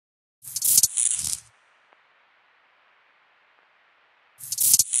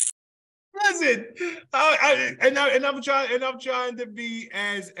Listen, I'm trying to be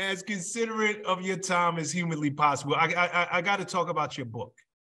as considerate of your time as humanly possible. I got to talk about your book.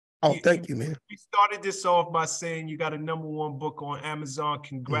 Oh, thank you, man. We started this off by saying you got a #1 book on Amazon.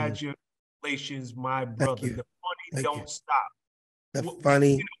 Congratulations, my brother. The funny don't stop. The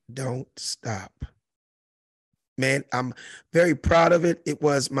funny don't stop. Man, I'm very proud of it. It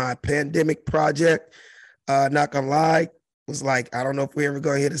was my pandemic project. Not gonna lie, it was like, I don't know if we're ever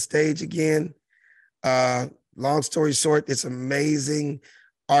gonna hit a stage again. Long story short, this amazing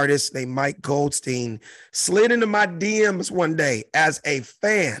artist named Mike Goldstein slid into my DMs one day as a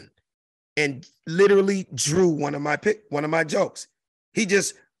fan and literally drew one of my jokes. He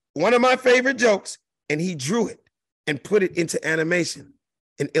just, one of my favorite jokes, and he drew it and put it into animation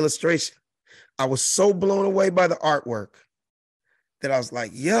and illustration. I was so blown away by the artwork that I was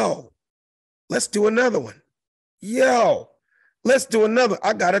like, yo, let's do another one. Yo, let's do another.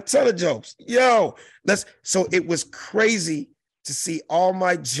 I got a ton of jokes. Yo, so it was crazy to see all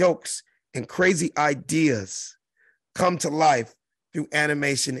my jokes and crazy ideas come to life through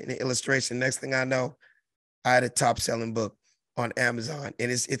animation and illustration. Next thing I know, I had a top-selling book on Amazon.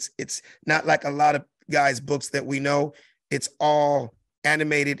 And it's not like a lot of guys' books that we know. It's all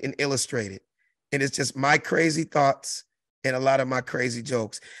animated and illustrated. And it's just my crazy thoughts and a lot of my crazy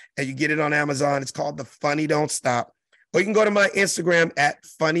jokes. And you get it on Amazon. It's called The Funny Don't Stop. Or you can go to my Instagram at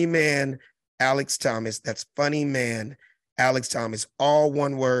funnyman Alex Thomas. That's funnyman Alex Thomas, all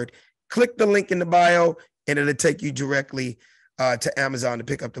one word. Click the link in the bio and it'll take you directly to Amazon to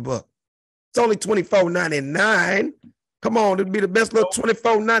pick up the book. It's only $24.99. Come on, it'll be the best little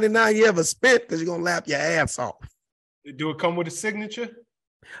 $24.99 you ever spent because you're going to laugh your ass off. Do it come with a signature?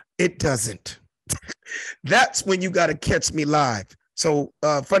 It doesn't. That's when you got to catch me live. So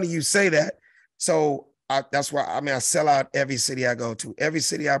funny you say that. So that's why, I sell out every city I go to. Every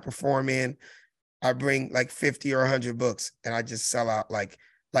city I perform in, I bring like 50 or 100 books and I just sell out like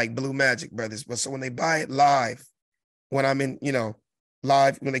Blue Magic Brothers. But so when they buy it live, when I'm in,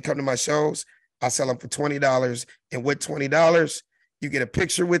 live, when they come to my shows, I sell them for $20. And with $20, you get a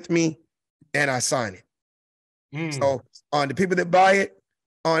picture with me and I sign it. So on the people that buy it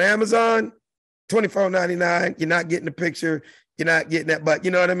on Amazon, $24.99, you're not getting the picture, you're not getting that, but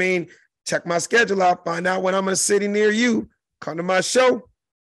you know what I mean? Check my schedule out, find out when I'm in a city near you, come to my show,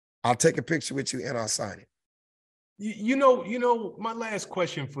 I'll take a picture with you and I'll sign it. You know, my last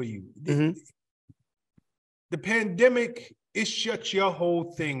question for you. The pandemic, it shut your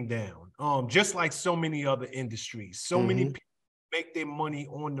whole thing down. Just like so many other industries. So many people make their money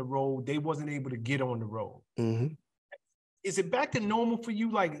on the road. They wasn't able to get on the road. Is it back to normal for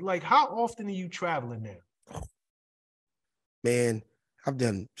you? Like how often are you traveling now? Man, I've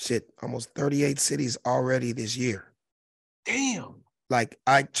done almost 38 cities already this year. Damn. Like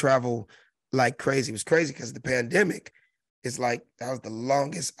I travel like crazy. It was crazy because the pandemic is like, that was the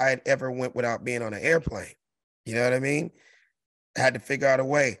longest I had ever went without being on an airplane. You know what I mean? I had to figure out a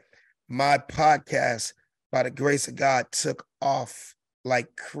way. My podcast, by the grace of God, took off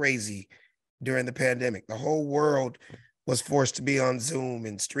like crazy during the pandemic. The whole world was forced to be on Zoom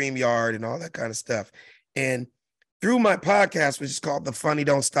and StreamYard and all that kind of stuff. And through my podcast, which is called The Funny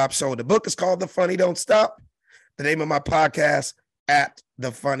Don't Stop Show. The book is called The Funny Don't Stop. The name of my podcast, at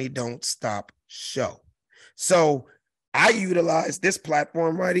The Funny Don't Stop Show. So I utilize this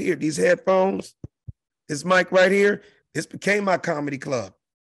platform right here, these headphones, this mic right here. This became my comedy club.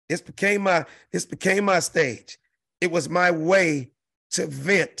 This became my stage. It was my way to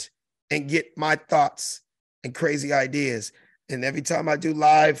vent and get my thoughts and crazy ideas. And every time I do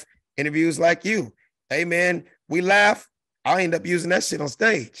live interviews like you, hey man, we laugh, I end up using that shit on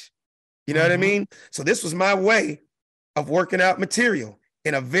stage. You know what I mean? So this was my way of working out material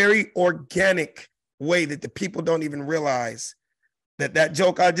in a very organic way that the people don't even realize that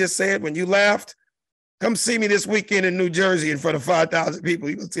joke I just said when you laughed. Come see me this weekend in New Jersey in front of 5,000 people.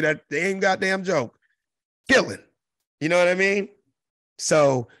 You can see that same goddamn joke. Killing. You know what I mean?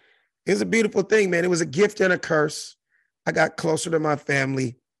 So it was a beautiful thing, man. It was a gift and a curse. I got closer to my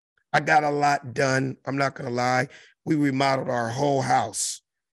family. I got a lot done. I'm not going to lie. We remodeled our whole house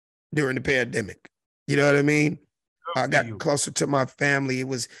during the pandemic. You know what I mean? I got closer to my family. It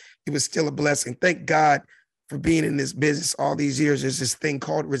was still a blessing. Thank God for being in this business all these years. There's this thing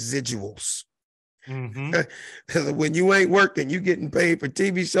called residuals. When you ain't working, you getting paid for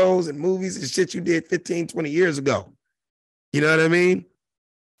TV shows and movies and shit you did 15, 20 years ago. You know what I mean?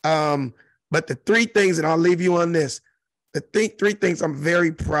 But the three things, and I'll leave you on this, three things I'm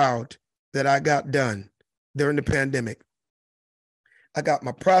very proud that I got done during the pandemic. I got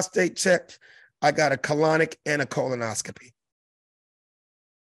my prostate checked. I got a colonic and a colonoscopy.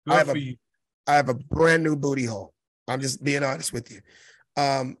 I have a brand new booty hole. I'm just being honest with you.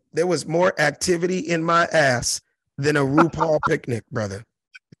 There was more activity in my ass than a RuPaul picnic, brother.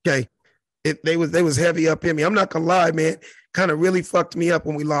 Okay. They was heavy up in me. I'm not gonna lie, man. Kind of really fucked me up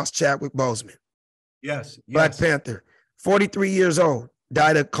when we lost Chadwick Boseman. Yes. Black Panther, 43 years old,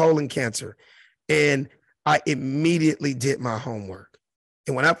 died of colon cancer. And I immediately did my homework.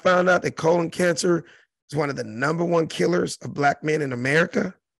 And when I found out that colon cancer is one of the #1 killers of Black men in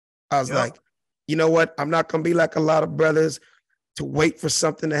America, I was like, you know what? I'm not going to be like a lot of brothers to wait for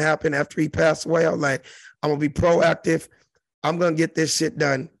something to happen after he passed away. I was like, I'm going to be proactive. I'm going to get this shit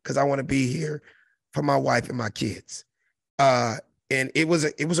done because I want to be here for my wife and my kids. And it was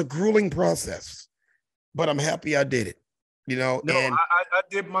a grueling process, but I'm happy I did it. You know, no, and I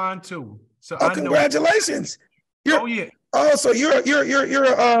did mine too. So congratulations! So you're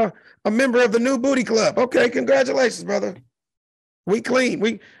a member of the new booty club. Okay, congratulations, brother. We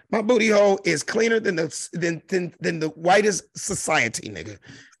clean. My booty hole is cleaner than the whitest society, nigga.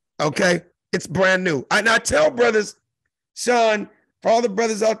 Okay, it's brand new. And I tell brothers, Sean, for all the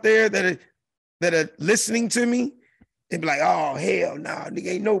brothers out there that are listening to me, they be like, "Oh hell no,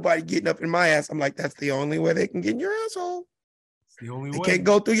 nigga, ain't nobody getting up in my ass." I'm like, that's the only way they can get in your asshole. The only way. They can't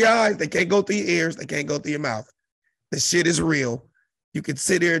go through your eyes. They can't go through your ears. They can't go through your mouth. The shit is real. You can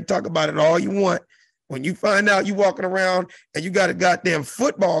sit here and talk about it all you want. When you find out you walking around and you got a goddamn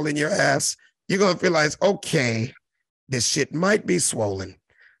football in your ass, you're going to realize, okay, this shit might be swollen.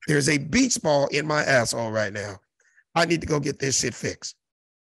 There's a beach ball in my asshole right now. I need to go get this shit fixed.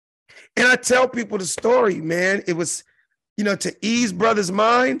 And I tell people the story, man. It was, to ease brothers'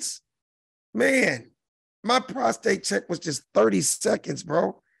 minds, man. My prostate check was just 30 seconds,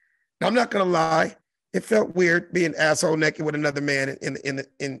 bro. Now, I'm not gonna lie. It felt weird being asshole naked with another man in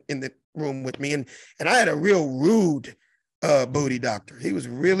the room with me. And I had a real rude booty doctor. He was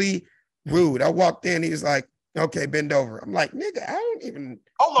really rude. I walked in, he was like, okay, bend over. I'm like, nigga, I don't even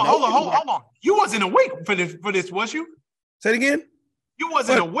Hold on. You wasn't awake for this, was you? Say it again. You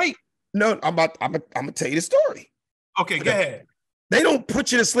wasn't awake. No, I'm gonna tell you the story. Okay, go ahead. They don't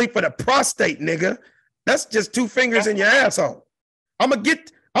put you to sleep for the prostate, nigga. That's just 2 fingers in your asshole. I'm gonna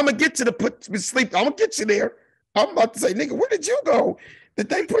get to the put to sleep. I'm gonna get you there. I'm about to say, nigga, where did you go? Did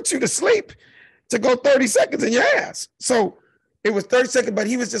they put you to sleep to go 30 seconds in your ass? So it was 30 seconds, but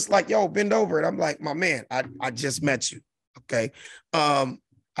he was just like, yo, bend over. And I'm like, my man, I just met you. Okay.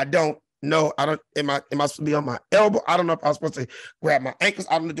 I don't know. Am I supposed to be on my elbow? I don't know if I was supposed to grab my ankles.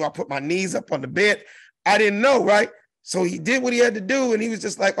 I don't know. Do I put my knees up on the bed? I didn't know, right? So he did what he had to do, and he was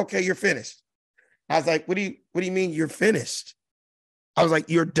just like, okay, you're finished. I was like, what do you mean you're finished? I was like,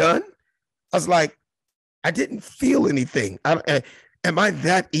 you're done? I was like, I didn't feel anything. Am I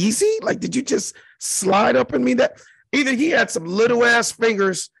that easy? Like, did you just slide up in me? That either he had some little ass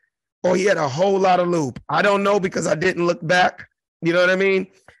fingers or he had a whole lot of lube. I don't know because I didn't look back. You know what I mean?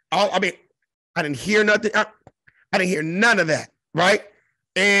 I didn't hear nothing. I didn't hear none of that, right?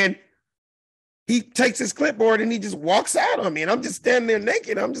 And he takes his clipboard and he just walks out on me. And I'm just standing there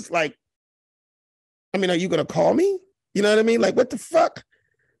naked. I'm just like, are you going to call me? You know what I mean? Like, what the fuck?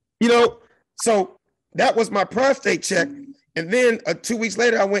 So that was my prostate check. And then 2 weeks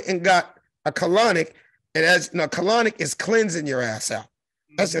later, I went and got a colonic. And colonic is cleansing your ass out.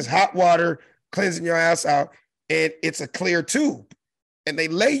 That's just hot water cleansing your ass out. And it's a clear tube. And they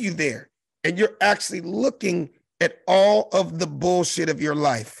lay you there. And you're actually looking at all of the bullshit of your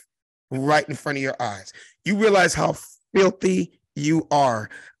life right in front of your eyes. You realize how filthy you are.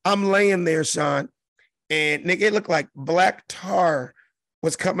 I'm laying there, Sean. And nigga, it looked like black tar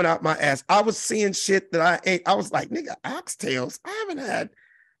was coming out my ass. I was seeing shit that I ate. I was like, nigga, oxtails. I haven't had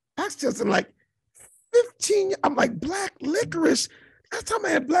oxtails in like 15. I'm like, black licorice. Last time I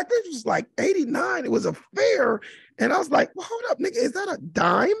had black licorice was like 89. It was a fair. And I was like, well, hold up, nigga. Is that a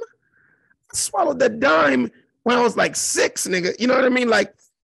dime? I swallowed that dime when I was like 6, nigga. You know what I mean? Like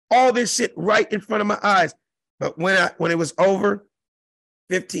all this shit right in front of my eyes. But when it was over,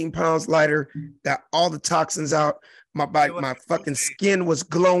 15 pounds lighter, got all the toxins out. My body, my fucking skin was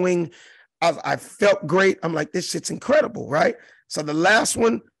glowing. I felt great. I'm like, this shit's incredible, right? So the last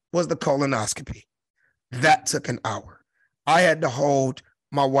one was the colonoscopy. That took an hour. I had to hold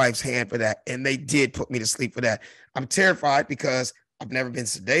my wife's hand for that, and they did put me to sleep for that. I'm terrified because I've never been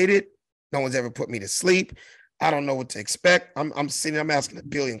sedated. No one's ever put me to sleep. I don't know what to expect. I'm asking a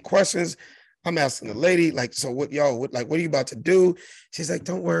billion questions. I'm asking the lady, like, so what are you about to do? She's like,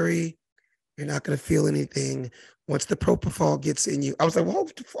 don't worry. You're not going to feel anything once the propofol gets in you. I was like, whoa,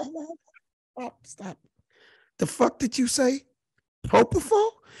 stop. The fuck did you say? Propofol?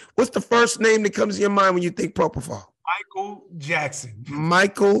 What's the first name that comes to your mind when you think propofol? Michael Jackson.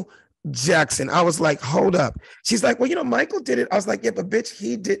 Michael Jackson. I was like, hold up. She's like, well, you know, Michael did it. I was like, yeah, but bitch,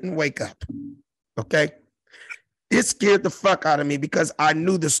 he didn't wake up. Okay. It scared the fuck out of me because I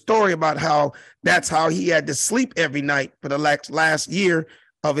knew the story about how that's how he had to sleep every night for the last year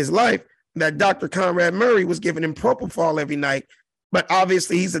of his life. That Dr. Conrad Murray was giving him propofol every night. But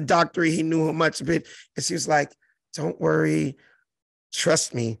obviously he's a doctor. He knew much of it. And she was like, don't worry.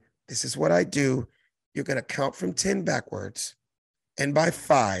 Trust me. This is what I do. You're going to count from 10 backwards. And by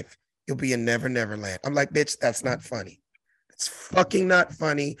 5, you'll be in Never Never Land. I'm like, bitch, that's not funny. It's fucking not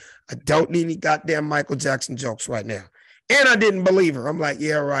funny. I don't need any goddamn Michael Jackson jokes right now. And I didn't believe her. I'm like,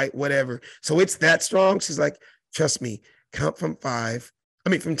 yeah, right, whatever. So it's that strong. She's like, trust me, count from 10.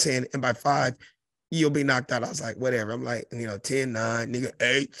 And by 5, you'll be knocked out. I was like, whatever. I'm like, 10, 9, nigga,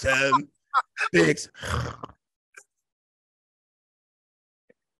 8, 7, 6.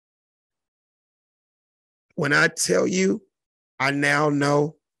 When I tell you, I now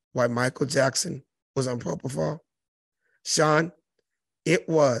know why Michael Jackson was on propofol. Sean, it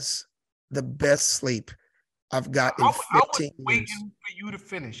was the best sleep I've got in 15 years. I was waiting for you to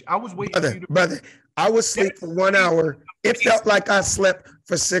finish. I was waiting for you to Brother, I was asleep for 1 hour. It felt like I slept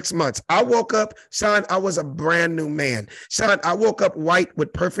for 6 months. I woke up, Sean, I was a brand new man. Sean, I woke up white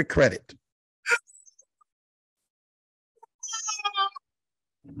with perfect credit.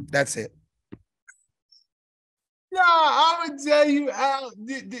 That's it. Yeah, I'm gonna tell you, Al,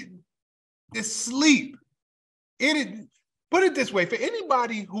 the sleep. Put it this way: for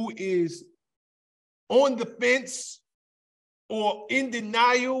anybody who is on the fence or in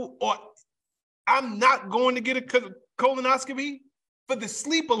denial, or I'm not going to get a colonoscopy, for the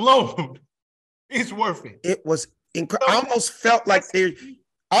sleep alone, it's worth it. It was incredible. I almost felt like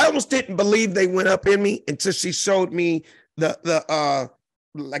I almost didn't believe they went up in me until she showed me the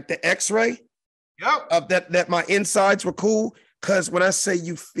X-ray. Yep. Of that my insides were cool. Because when I say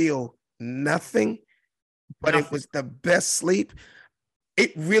you feel nothing, but it was the best sleep,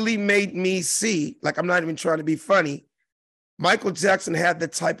 it really made me see, like, I'm not even trying to be funny. Michael Jackson had the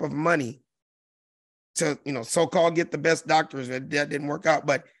type of money to, so-called get the best doctors. That didn't work out,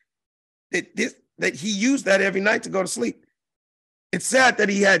 but that he used that every night to go to sleep. It's sad that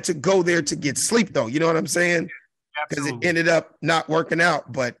he had to go there to get sleep, though. You know what I'm saying? Because it ended up not working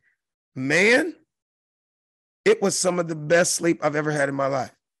out. But man, it was some of the best sleep I've ever had in my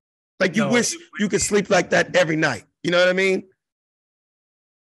life. Like, you wish you could sleep like that every night. You know what I mean?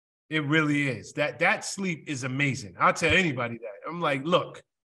 It really is. That sleep is amazing. I'll tell anybody that. I'm like, look,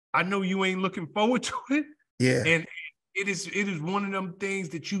 I know you ain't looking forward to it. Yeah. And it is one of them things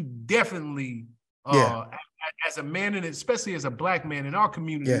that you definitely, as a man, and especially as a Black man in our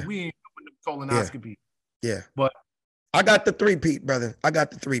community, we ain't doing the colonoscopy. Yeah. But I got the 3-peat, brother. I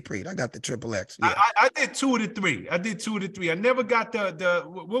got the 3-peat. I got the triple X. Yeah. I did 2 of the 3. I never got the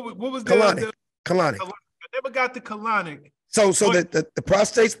what was colonic. Colonic. I never got the colonic. So the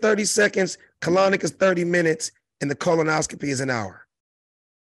prostate's 30 seconds, colonic is 30 minutes, and the colonoscopy is an hour.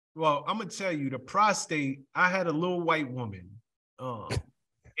 Well, I'm gonna tell you, the prostate, I had a little white woman. And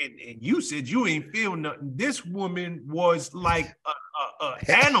you said you ain't feel nothing. This woman was like a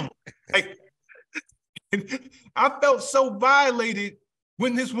animal. Like, I felt so violated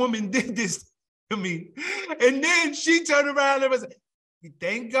when this woman did this to me. And then she turned around and was like,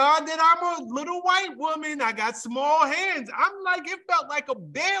 thank God that I'm a little white woman. I got small hands. I'm like, it felt like a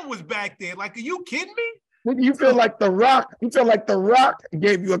bear was back there. Like, are you kidding me? You feel like The Rock. You feel like The Rock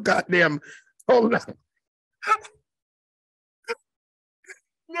gave you a goddamn colonoscopy.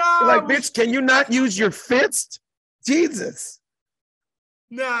 No. Like, bitch, can you not use your fist? Jesus.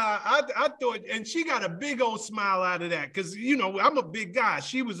 Nah, I thought, and she got a big old smile out of that because, I'm a big guy.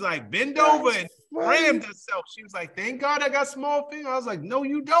 She was like, bend over and rammed herself. She was like, thank God I got small fingers. I was like, no,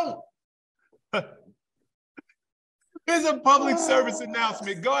 you don't. Here's a public service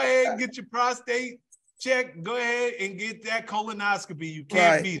announcement. Go ahead and get your prostate checked. Go ahead and get that colonoscopy. You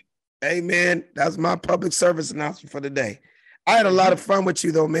can't beat it. Hey, man, that's my public service announcement for the day. I had a lot of fun with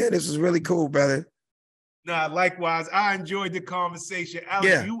you, though, man. This was really cool, brother. Nah, likewise. I enjoyed the conversation.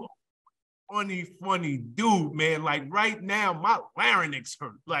 Alex, you funny dude, man. Like, right now, my larynx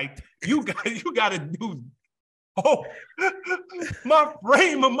hurt. Like, you got to do. Oh, my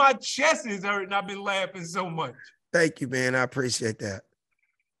frame of my chest is hurting. I've been laughing so much. Thank you, man. I appreciate that.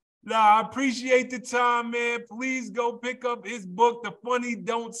 Nah, I appreciate the time, man. Please go pick up his book, The Funny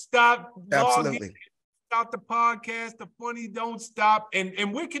Don't Stop. Absolutely. Out the podcast, The Funny Don't Stop.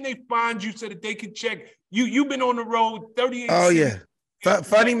 And where can they find you so that they can check? You've been on the road 38 Oh, cities. Yeah.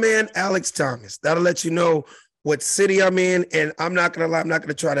 Funny man, Alex Thomas. That'll let you know what city I'm in. And I'm not going to lie. I'm not going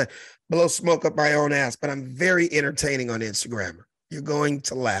to try to blow smoke up my own ass, but I'm very entertaining on Instagram. You're going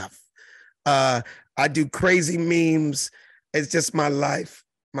to laugh. I do crazy memes. It's just my life,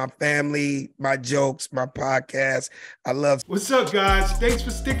 my family, my jokes, my podcast. I love. What's up, guys? Thanks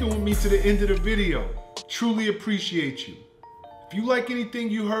for sticking with me to the end of the video. Truly appreciate you. If you like anything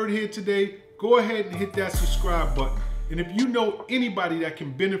you heard here today, go ahead and hit that subscribe button. And if you know anybody that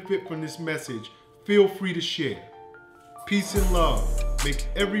can benefit from this message, feel free to share. Peace and love. Make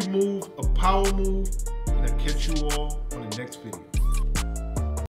every move a power move. And I'll catch you all on the next video.